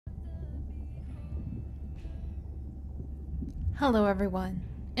Hello everyone,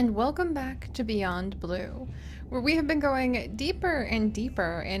 and welcome back to Beyond Blue, where we have been going deeper and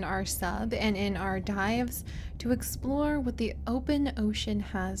deeper in our sub and in our dives to explore what the open ocean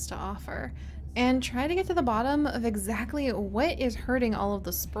has to offer, and try to get to the bottom of exactly what is hurting all of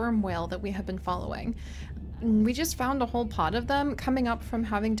the sperm whale that we have been following. We just found a whole pod of them coming up from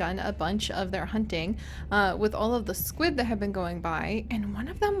having done a bunch of their hunting with all of the squid that have been going by, and one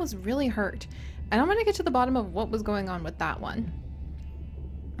of them was really hurt. And I'm gonna get to the bottom of what was going on with that one.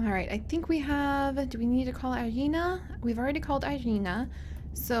 Alright, I think we have... Do we need to call Irina? We've already called Irina.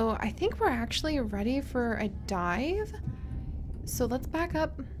 So I think we're actually ready for a dive. So let's back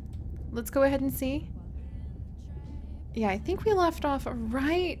up. Let's go ahead and see. Yeah, I think we left off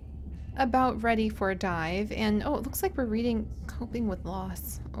right about ready for a dive. And oh, it looks like we're reading Coping with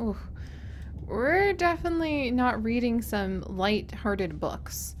Loss. Oh, we're definitely not reading some light-hearted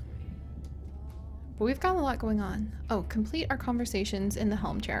books. But we've got a lot going on. Oh, complete our conversations in the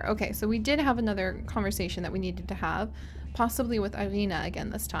helm chair. Okay, so we did have another conversation that we needed to have, possibly with Irina again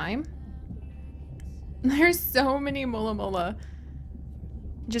this time. There's so many mola mola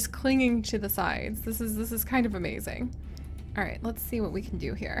just clinging to the sides. This is kind of amazing. All right, let's see what we can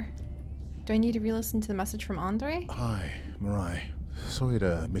do here. Do I need to re-listen to the message from Andre? Hi, Mirai. Sorry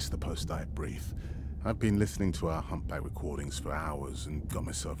to miss the post-dive brief. I've been listening to our humpback recordings for hours and got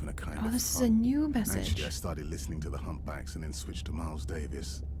myself in a kind of... Oh, this is a new message. Actually, I started listening to the humpbacks and then switched to Miles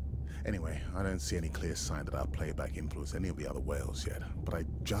Davis. Anyway, I don't see any clear sign that our playback influenced any of the other whales yet, but I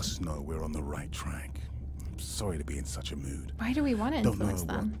just know we're on the right track. I'm sorry to be in such a mood. Why do we want to influence them?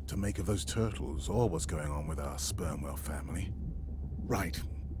 Don't know what to make of those turtles or what's going on with our sperm whale family. Right.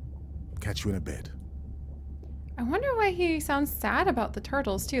 Catch you in a bit. I wonder why he sounds sad about the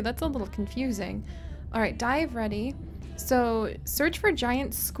turtles too. That's a little confusing. All right, dive ready. So search for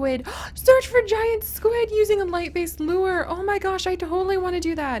giant squid. Search for giant squid using a light-based lure. Oh my gosh, I totally want to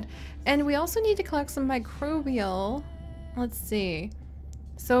do that. And we also need to collect some microbial. Let's see.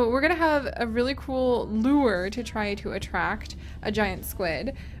 So we're gonna have a really cool lure to try to attract a giant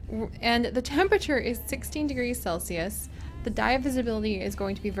squid. And the temperature is 16 degrees Celsius. The dive visibility is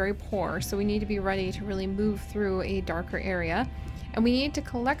going to be very poor, so we need to be ready to really move through a darker area. And we need to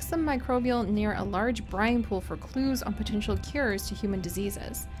collect some microbial near a large brine pool for clues on potential cures to human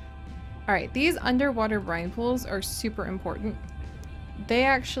diseases. Alright, these underwater brine pools are super important. They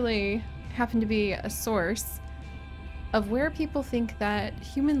actually happen to be a source of where people think that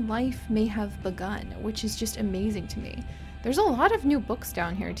human life may have begun, which is just amazing to me. There's a lot of new books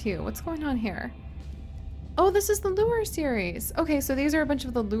down here too. What's going on here? Oh, this is the lure series. Okay, so these are a bunch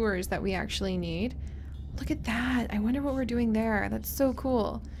of the lures that we actually need. Look at that. I wonder what we're doing there. That's so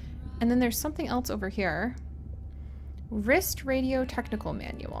cool. And then there's something else over here. Wrist radio technical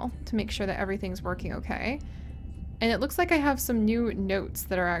manual to make sure that everything's working okay. And it looks like I have some new notes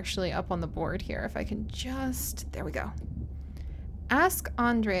that are actually up on the board here. If I can just... There we go. Ask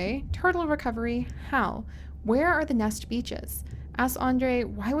Andre, turtle recovery, how? Where are the nest beaches? Ask Andre,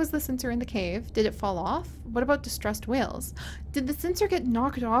 why was the sensor in the cave? Did it fall off? What about distressed whales? Did the sensor get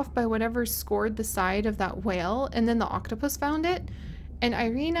knocked off by whatever scored the side of that whale and then the octopus found it? And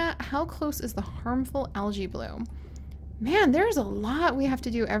Irina, how close is the harmful algae bloom? Man, there's a lot we have to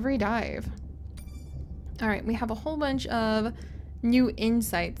do every dive. All right, we have a whole bunch of new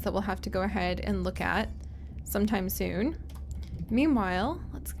insights that we'll have to go ahead and look at sometime soon. Meanwhile,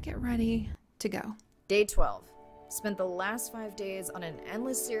 let's get ready to go. Day 12. Spent the last 5 days on an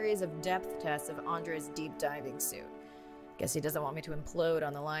endless series of depth tests of Andre's deep diving suit. Guess he doesn't want me to implode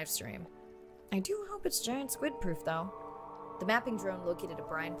on the live stream. I do hope it's giant squid proof though. The mapping drone located a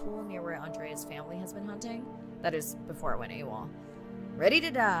brine pool near where Andre's family has been hunting. That is before it went AWOL. Ready to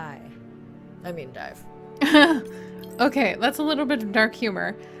die. I mean dive. Okay, that's a little bit of dark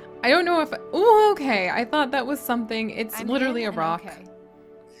humor. I don't know if... Oh, okay. I thought that was something. It's literally a rock. Okay.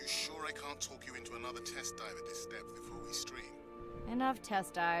 You sure I can't talk you into another test dive at this depth before we stream? Enough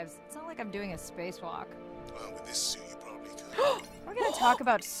test dives. It's not like I'm doing a spacewalk. Well, with this suit you probably could. We're gonna talk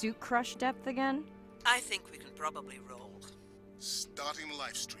about suit crush depth again? I think we can probably roll. Starting the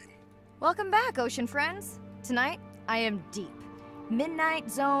live stream. Welcome back, ocean friends. Tonight, I am deep. Midnight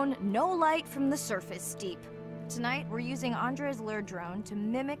zone, no light from the surface deep. Tonight, we're using Andre's lure drone to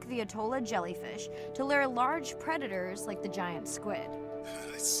mimic the Atolla jellyfish to lure large predators like the giant squid.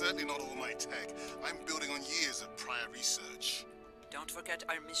 It's certainly not all my tech. I'm building on years of prior research. Don't forget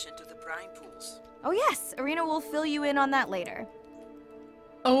our mission to the brine pools. Oh yes, Irina will fill you in on that later.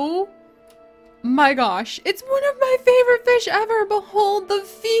 Oh my gosh, it's one of my favorite fish ever. Behold the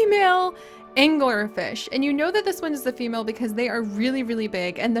female anglerfish. And you know that this one is the female because they are really, really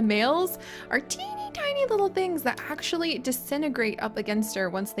big. And the males are teeny tiny little things that actually disintegrate up against her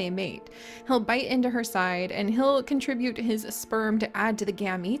once they mate. He'll bite into her side and he'll contribute his sperm to add to the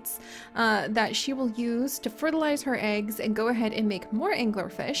gametes that she will use to fertilize her eggs and go ahead and make more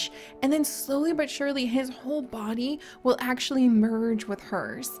anglerfish. And then slowly but surely his whole body will actually merge with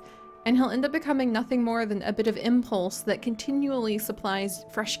hers. And he'll end up becoming nothing more than a bit of impulse that continually supplies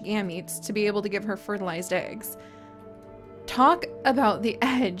fresh gametes to be able to give her fertilized eggs. Talk about the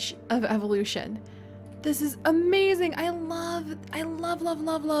edge of evolution. This is amazing. I love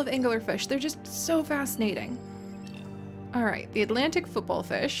anglerfish. They're just so fascinating. All right, the Atlantic football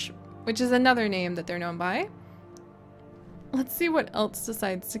fish, which is another name that they're known by. Let's see what else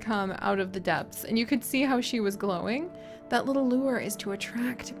decides to come out of the depths. And you could see how she was glowing. That little lure is to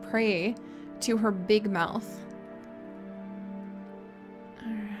attract prey to her big mouth.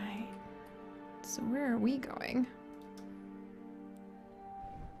 All right. So where are we going?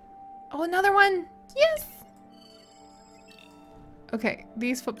 Oh, another one! Yes! Okay,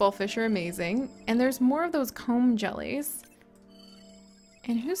 these football fish are amazing. And there's more of those comb jellies.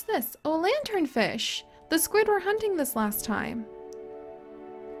 And who's this? Oh, lanternfish! The squid were hunting this last time.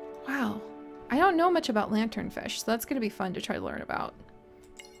 Wow. I don't know much about lanternfish, so that's going to be fun to try to learn about.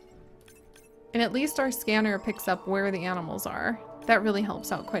 And at least our scanner picks up where the animals are. That really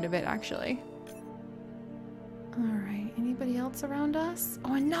helps out quite a bit, actually. Alright, anybody else around us?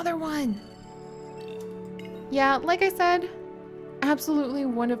 Oh, another one! Yeah, like I said, absolutely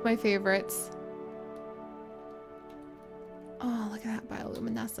one of my favorites. Oh, look at that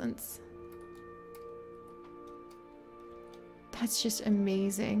bioluminescence. That's just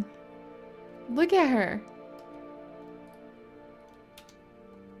amazing. Look at her.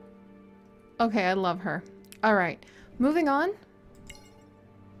 Okay, I love her. All right, moving on.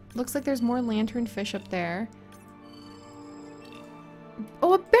 Looks like there's more lanternfish up there.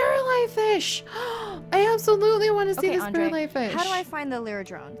 Oh, a barreleye fish! I absolutely want to see this Andre, barreleye fish. how do I find the lure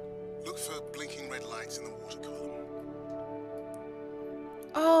drone? Look for blinking red lights in the water column.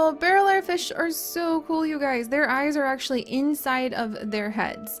 Oh, barreleye fish are so cool, you guys. Their eyes are actually inside of their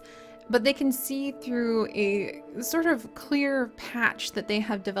heads, but they can see through a sort of clear patch that they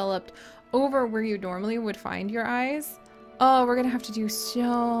have developed over where you normally would find your eyes. Oh, we're gonna have to do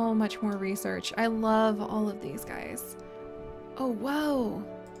so much more research. I love all of these guys. Oh, whoa.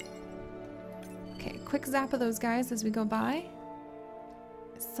 Okay, quick zap of those guys as we go by.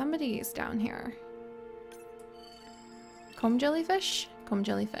 Somebody is down here. Comb jellyfish? Comb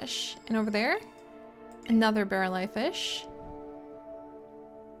jellyfish. And over there, another barreleye fish.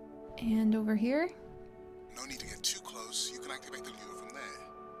 And over here. No need to get too close. You can activate the lure from there.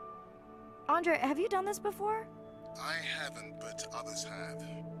 Andre, have you done this before? I haven't, but others have.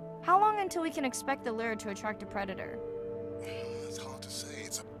 How long until we can expect the lure to attract a predator? It's hard to say.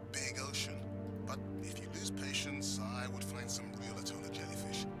 It's a big ocean. But if you lose patience, I would find some real Atola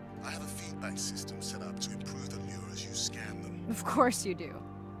jellyfish. I have a feedback system set up to improve the lure as you scan them. Of course you do.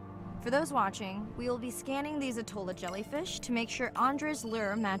 For those watching, we will be scanning these Atola jellyfish to make sure Andre's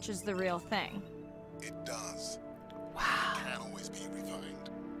lure matches the real thing. It does. Wow. It can always be refined.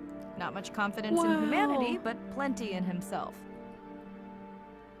 Not much confidence in Wow. humanity, but plenty in himself.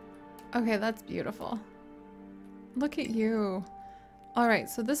 Okay, that's beautiful. Look at you. All right,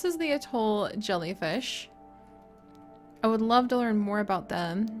 so this is the atoll jellyfish. I would love to learn more about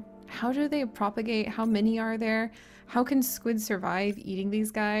them. How do they propagate? How many are there? How can squid survive eating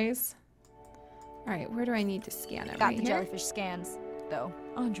these guys? All right, where do I need to scan it? Got Right the here? jellyfish scans, though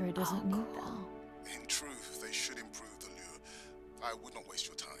Andre doesn't need them. In truth, they should improve the lure. I would not waste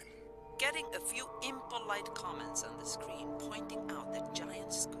your time. Getting a few impolite comments on the screen pointing out that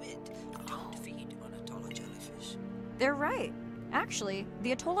giant squid don't feed on Atola jellyfish. They're right. Actually,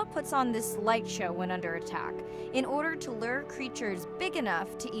 the Atola puts on this light show when under attack, in order to lure creatures big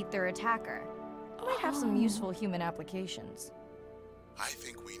enough to eat their attacker. It might have some useful human applications. I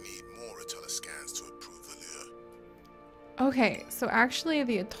think we need more Atola scans to improve the lure. Okay, so actually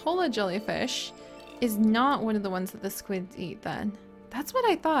the atolla jellyfish is not one of the ones that the squids eat then. That's what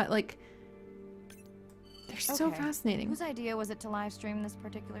I thought. Like, they're so Okay. fascinating. Whose idea was it to live stream this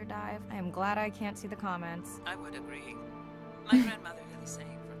particular dive? I am glad I can't see the comments. I would agree. My grandmother did the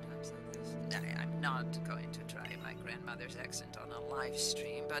same for times like this. I'm not going to try my grandmother's accent on a live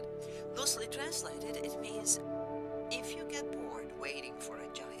stream, but loosely translated, it means if you get bored waiting for a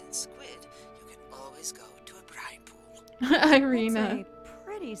giant squid, you can always go to a brine pool. Irina. That's a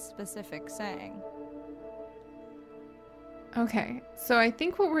pretty specific saying. Okay, so I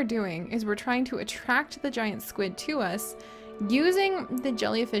think what we're doing is we're trying to attract the giant squid to us using the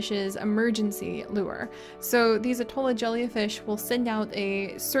jellyfish's emergency lure. So these Atolla jellyfish will send out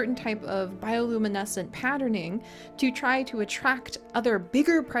a certain type of bioluminescent patterning to try to attract other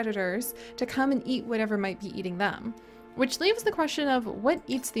bigger predators to come and eat whatever might be eating them. Which leaves the question of what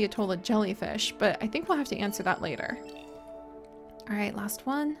eats the Atolla jellyfish, but I think we'll have to answer that later. Alright, last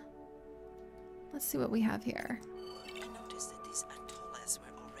one. Let's see what we have here. I noticed that these atollas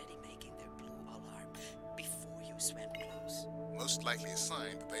were already making their blue alarm before you swam close. Most likely a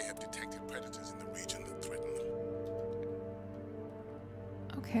sign that they have detected predators in the region that threaten them.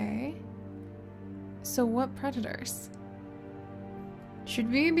 Okay. So what predators? Should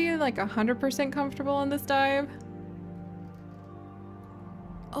we be like 100% comfortable on this dive?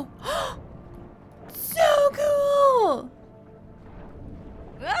 Oh, so cool!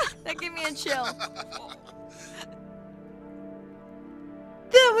 Ah, that gave me a chill.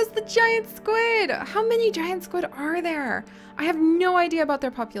 That was the giant squid! How many giant squid are there? I have no idea about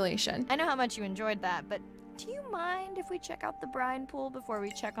their population. I know how much you enjoyed that, but do you mind if we check out the Brine Pool before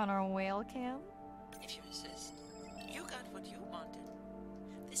we check on our whale cam? If you insist. You got what you wanted.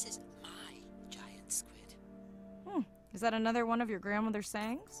 This is my giant squid. Is that another one of your grandmother's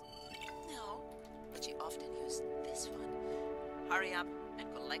sayings? No, but she often used this one. Hurry up and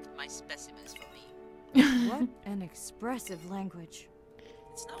collect my specimens for me. What an expressive language.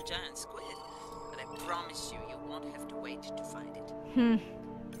 It's no giant squid, but I promise you, you won't have to wait to find it.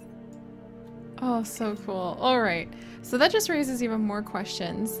 Oh, so cool. Alright, so that just raises even more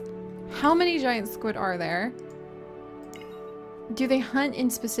questions. How many giant squid are there? Do they hunt in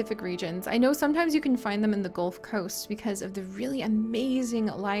specific regions? I know sometimes you can find them in the Gulf Coast because of the really amazing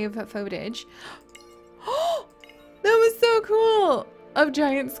live footage. Oh, that was so cool! Of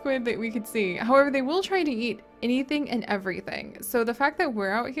giant squid that we could see. However, they will try to eat anything and everything. So the fact that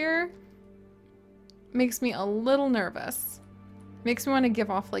we're out here makes me a little nervous. Makes me want to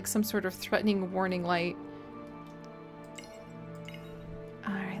give off like some sort of threatening warning light.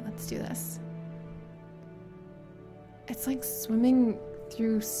 Alright, let's do this. It's like swimming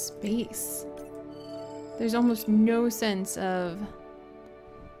through space. There's almost no sense of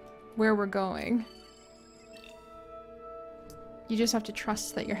where we're going. You just have to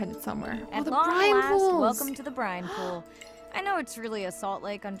trust that you're headed somewhere. At the long brine last, pools! welcome to the Brine Pool. I know it's really a salt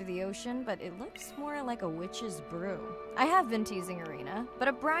lake under the ocean, but it looks more like a witch's brew. I have been teasing Arena, but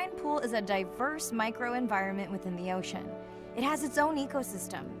a brine pool is a diverse microenvironment within the ocean. It has its own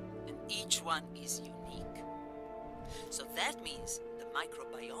ecosystem. And each one is unique. So that means the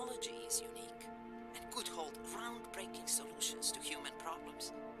microbiology is unique and could hold groundbreaking solutions to human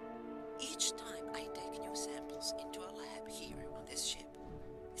problems. Each time I take new samples into a lab here on this ship,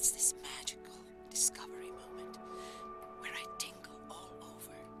 it's this magical discovery moment where I tingle all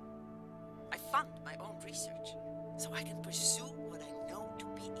over. I fund my own research so I can pursue what I know to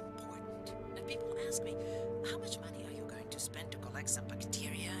be important. And people ask me, how much money are you going to spend to collect some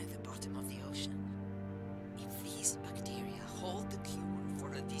bacteria at the bottom of the ocean? If these bacteria hold the cure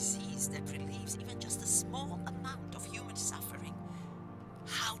for a disease that relieves even just a small amount of human suffering,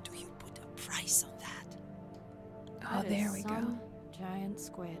 how do you put a price on that? Oh, That there is we go. some giant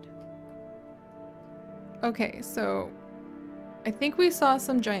squid. Okay, so I think we saw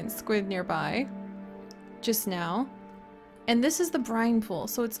some giant squid nearby just now. And this is the brine pool,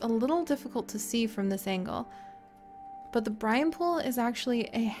 so it's a little difficult to see from this angle. But the brine pool is actually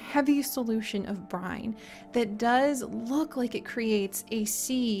a heavy solution of brine that does look like it creates a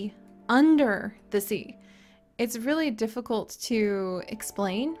sea under the sea. It's really difficult to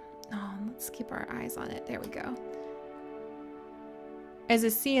explain. Oh, let's keep our eyes on it. There we go. As a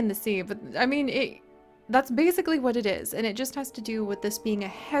sea in the sea, but I mean, that's basically what it is, and it just has to do with this being a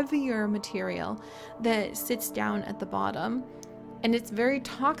heavier material that sits down at the bottom. And it's very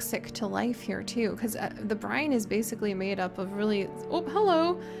toxic to life here too, because the brine is basically made up of really... Oh,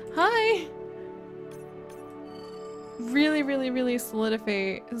 hello! Hi! Really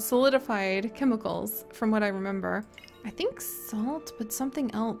solidified chemicals, from what I remember. I think salt, but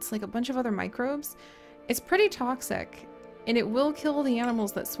something else, like a bunch of other microbes. It's pretty toxic, and it will kill the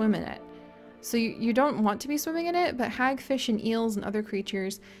animals that swim in it. So you don't want to be swimming in it, but hagfish and eels and other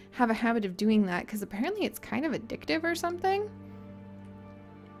creatures have a habit of doing that, because apparently it's kind of addictive or something.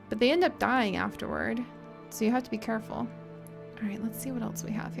 But they end up dying afterward, so you have to be careful. Alright, let's see what else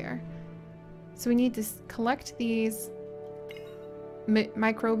we have here. So we need to collect these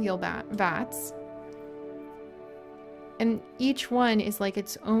microbial vats. And each one is like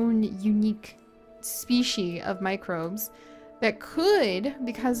its own unique species of microbes that could,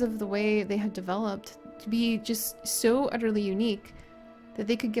 because of the way they had developed, to be just so utterly unique that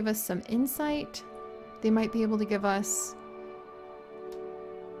they could give us some insight. They might be able to give us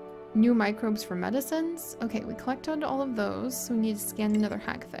New microbes for medicines. Okay, we collected all of those, so we need to scan another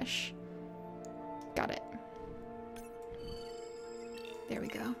hagfish. Got it. There we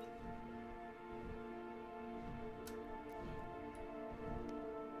go.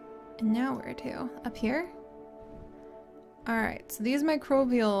 And now where to? Up here? Alright, so these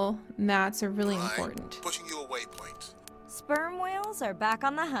microbial mats are really important. Pushing your waypoint. Sperm whales are back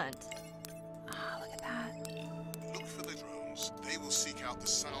on the hunt. Ah, look at that. Look for the drones. They will seek out the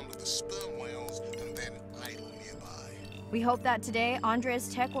sound of the sperm whales and then idle nearby. We hope that today,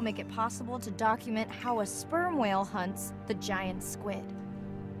 Andrea's tech will make it possible to document how a sperm whale hunts the giant squid.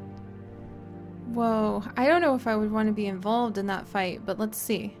 Whoa, I don't know if I would want to be involved in that fight, but let's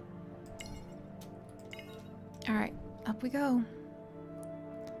see. Alright, up we go.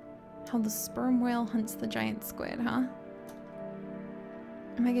 How the sperm whale hunts the giant squid, huh?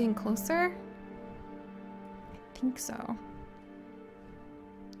 Am I getting closer? I think so.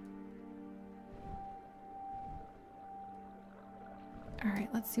 Alright,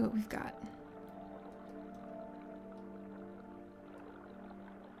 let's see what we've got.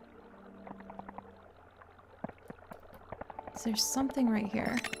 So there's something right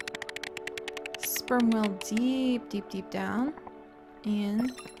here. Sperm whale deep, deep, deep down.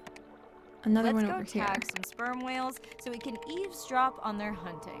 And another one over here. Let's go tag some sperm whales so we can eavesdrop on their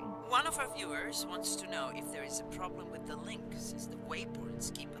hunting. One of our viewers wants to know if there is a problem with the link, since the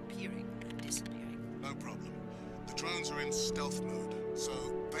waypoints keep appearing and disappearing. No problem. The drones are in stealth mode, so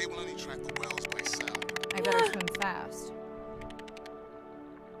they will only track the whales by sound. I better swim fast.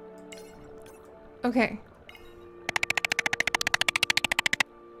 Okay.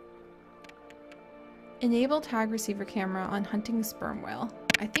 Enable tag receiver camera on hunting sperm whale.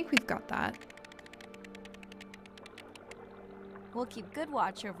 I think we've got that. We'll keep good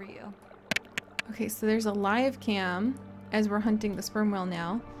watch over you. Okay, so there's a live cam as we're hunting the sperm whale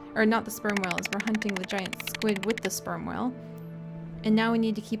now. Or not the sperm whale, as we're hunting the giant squid with the sperm whale. And now we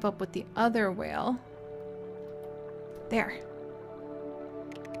need to keep up with the other whale. There.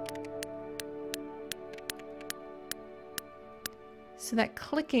 So that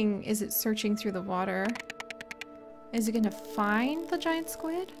clicking, is it searching through the water? Is it gonna find the giant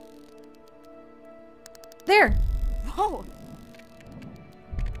squid? There! Whoa!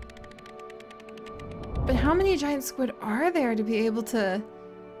 But how many giant squid are there to be able to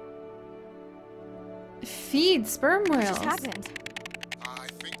feed sperm What whales? just happened? I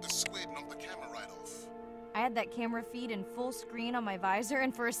think the squid knocked the camera right off. I had that camera feed in full screen on my visor,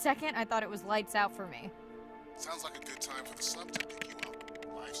 and for a second I thought it was lights out for me. Sounds like a good time for the sub to pick you up.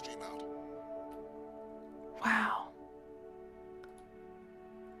 Live stream out. Wow.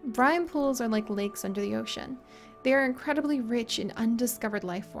 Brine pools are like lakes under the ocean. They are incredibly rich in undiscovered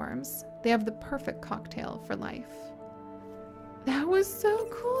life forms. They have the perfect cocktail for life. That was so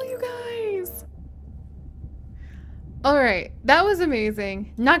cool, you guys! Alright, that was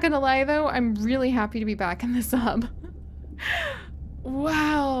amazing. Not gonna lie though, I'm really happy to be back in the sub.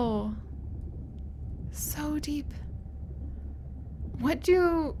 Wow. So deep. What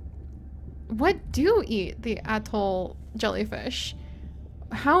do eat the atoll jellyfish?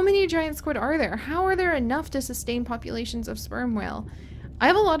 How many giant squid are there? How are there enough to sustain populations of sperm whale? I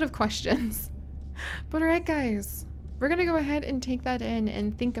have a lot of questions. But alright guys, we're gonna go ahead and take that in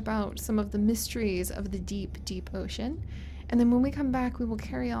and think about some of the mysteries of the deep, deep ocean. And then when we come back, we will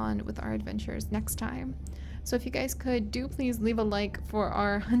carry on with our adventures next time. So if you guys could, do please leave a like for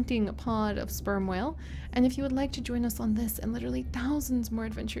our hunting pod of sperm whale. And if you would like to join us on this and literally thousands more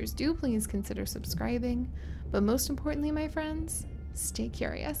adventures, do please consider subscribing. But most importantly, my friends, stay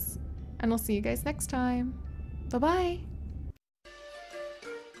curious. And I'll see you guys next time. Bye-bye!